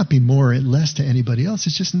 It's not being more or less to anybody else.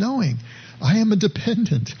 It's just knowing I am a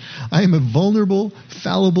dependent. I am a vulnerable,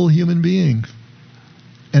 fallible human being.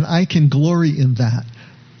 And I can glory in that.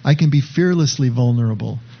 I can be fearlessly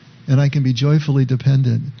vulnerable. And I can be joyfully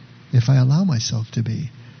dependent if I allow myself to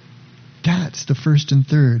be. That's the first and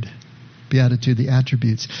third beatitude, the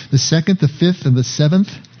attributes. The second, the fifth, and the seventh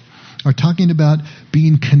are talking about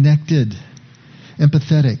being connected,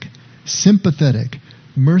 empathetic, sympathetic,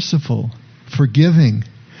 merciful, forgiving.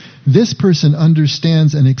 This person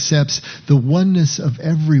understands and accepts the oneness of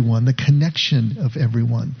everyone, the connection of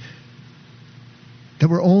everyone. That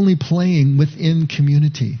we're only playing within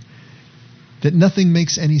community. That nothing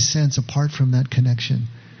makes any sense apart from that connection.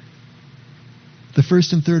 The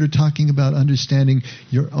first and third are talking about understanding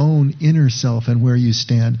your own inner self and where you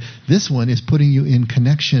stand. This one is putting you in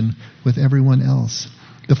connection with everyone else.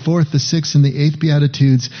 The fourth, the sixth, and the eighth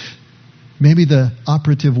Beatitudes, maybe the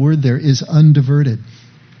operative word there is undiverted.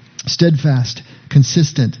 Steadfast,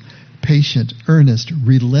 consistent, patient, earnest,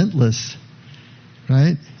 relentless,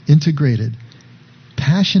 right? Integrated,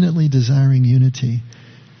 passionately desiring unity,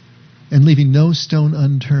 and leaving no stone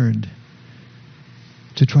unturned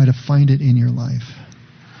to try to find it in your life.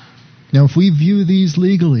 Now, if we view these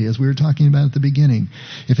legally, as we were talking about at the beginning,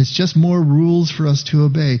 if it's just more rules for us to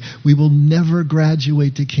obey, we will never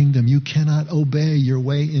graduate to kingdom. You cannot obey your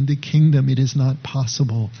way into kingdom. It is not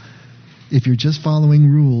possible. If you're just following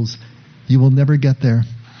rules, you will never get there.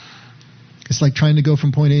 It's like trying to go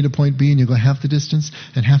from point A to point B and you go half the distance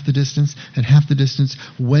and half the distance and half the distance.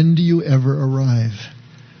 When do you ever arrive?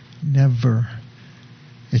 Never.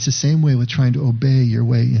 It's the same way with trying to obey your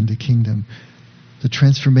way into kingdom. The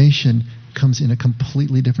transformation comes in a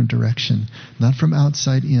completely different direction. Not from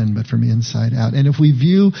outside in, but from inside out. And if we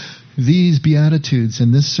view these Beatitudes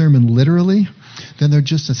in this sermon literally, then they're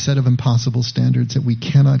just a set of impossible standards that we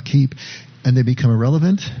cannot keep. And they become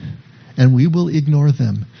irrelevant, and we will ignore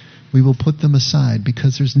them. We will put them aside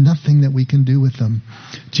because there's nothing that we can do with them.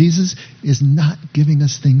 Jesus is not giving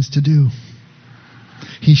us things to do.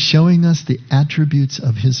 He's showing us the attributes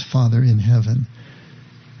of his Father in heaven.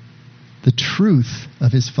 The truth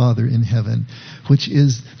of his Father in heaven, which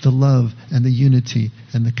is the love and the unity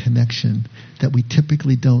and the connection that we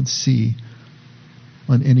typically don't see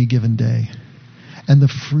on any given day. And the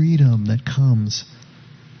freedom that comes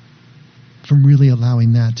from really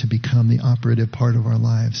allowing that to become the operative part of our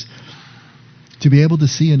lives. To be able to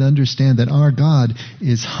see and understand that our God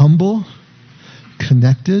is humble,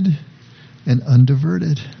 connected, and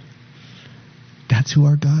undiverted. That's who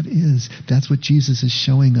our God is. That's what Jesus is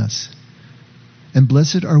showing us. And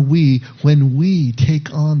blessed are we when we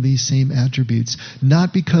take on these same attributes,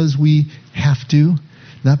 not because we have to,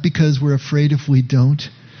 not because we're afraid if we don't,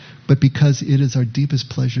 but because it is our deepest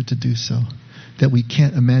pleasure to do so, that we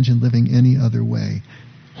can't imagine living any other way.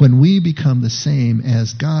 When we become the same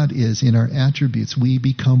as God is in our attributes, we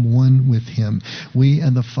become one with him. We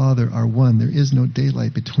and the Father are one. There is no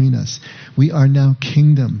daylight between us. We are now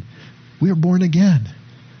kingdom. We are born again.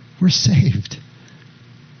 We're saved.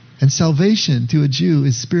 And salvation to a Jew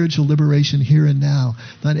is spiritual liberation here and now,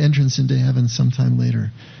 not entrance into heaven sometime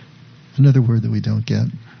later. Another word that we don't get.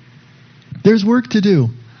 There's work to do.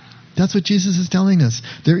 That's what Jesus is telling us.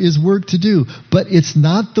 There is work to do, but it's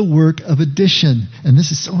not the work of addition. And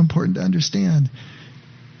this is so important to understand.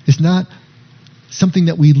 It's not something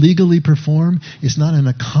that we legally perform. It's not an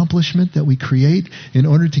accomplishment that we create in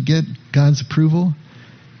order to get God's approval.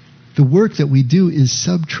 The work that we do is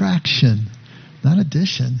subtraction, not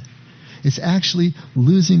addition. It's actually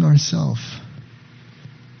losing ourself.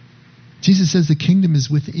 Jesus says the kingdom is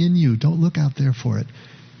within you. Don't look out there for it.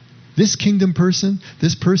 This kingdom person,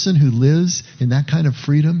 this person who lives in that kind of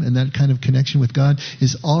freedom and that kind of connection with God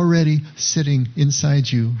is already sitting inside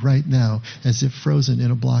you right now as if frozen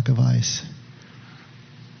in a block of ice.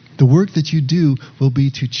 The work that you do will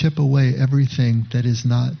be to chip away everything that is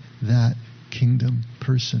not that kingdom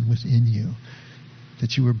person within you,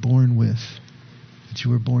 that you were born with, that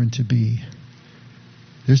you were born to be.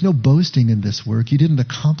 There's no boasting in this work. You didn't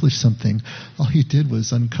accomplish something. All you did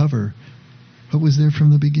was uncover what was there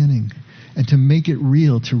from the beginning, and to make it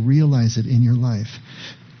real, to realize it in your life.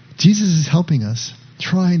 Jesus is helping us,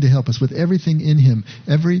 trying to help us with everything in him,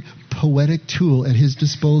 every poetic tool at his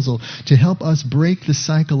disposal to help us break the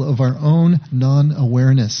cycle of our own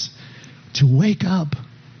non-awareness, to wake up.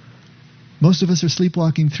 Most of us are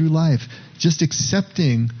sleepwalking through life, just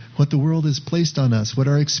accepting what the world has placed on us, what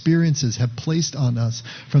our experiences have placed on us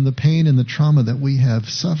from the pain and the trauma that we have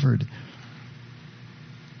suffered.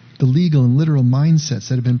 The legal and literal mindsets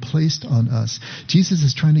that have been placed on us. Jesus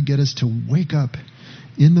is trying to get us to wake up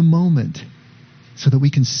in the moment so that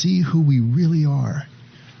we can see who we really are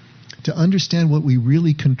to understand what we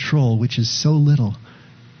really control, which is so little.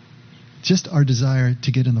 Just our desire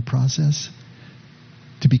to get in the process,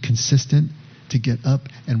 to be consistent, to get up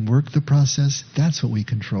and work the process, that's what we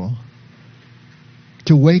control.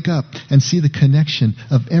 To wake up and see the connection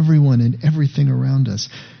of everyone and everything around us.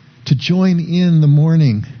 To join in the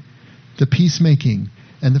mourning, the peacemaking,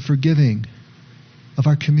 and the forgiving of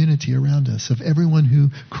our community around us, of everyone who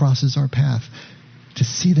crosses our path. To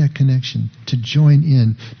see that connection, to join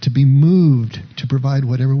in, to be moved, to provide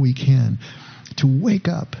whatever we can. To wake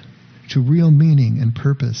up to real meaning and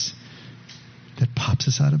purpose that pops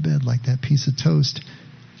us out of bed like that piece of toast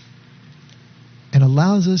and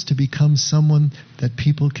allows us to become someone that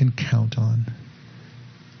people can count on.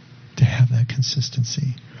 To have that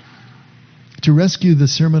consistency. To rescue the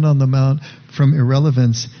Sermon on the Mount from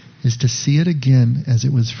irrelevance is to see it again as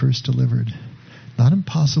it was first delivered. Not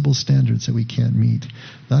impossible standards that we can't meet.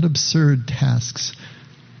 Not absurd tasks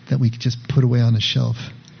that we just put away on a shelf.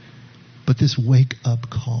 But this wake-up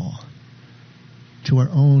call to our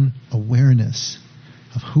own awareness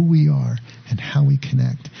of who we are and how we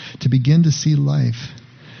connect. To begin to see life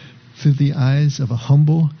through the eyes of a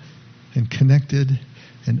humble and connected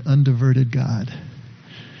and undiverted God.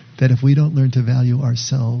 That if we don't learn to value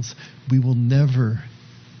ourselves, we will never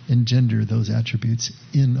engender those attributes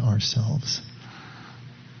in ourselves.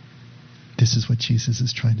 This is what Jesus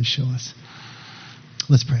is trying to show us.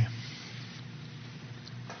 Let's pray.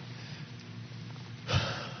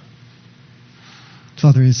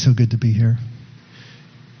 Father, it's so good to be here.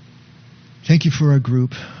 Thank you for our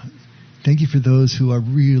group. Thank you for those who are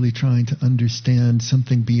really trying to understand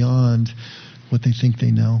something beyond what they think they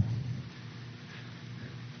know.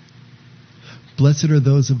 Blessed are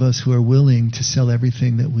those of us who are willing to sell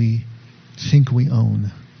everything that we think we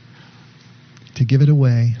own, to give it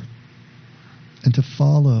away, and to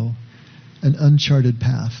follow an uncharted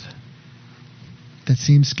path that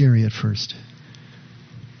seems scary at first.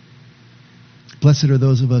 Blessed are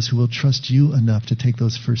those of us who will trust you enough to take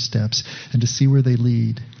those first steps and to see where they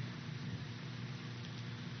lead.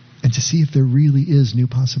 And to see if there really is new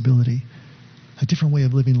possibility. A different way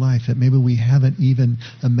of living life that maybe we haven't even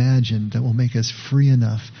imagined that will make us free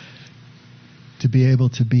enough to be able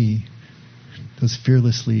to be those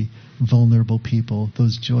fearlessly vulnerable people,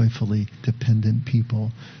 those joyfully dependent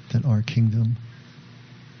people that are kingdom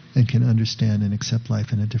and can understand and accept life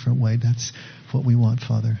in a different way. That's what we want,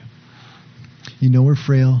 Father. You know we're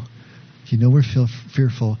frail. You know we're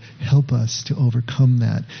fearful. Help us to overcome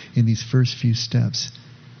that in these first few steps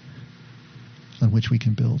on which we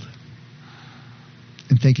can build.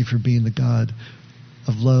 And thank you for being the God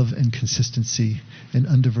of love and consistency and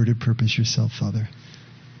undiverted purpose yourself, Father.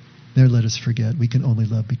 Never let us forget. We can only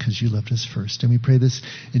love because you loved us first. And we pray this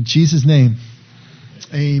in Jesus' name.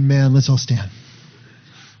 Amen. Let's all stand.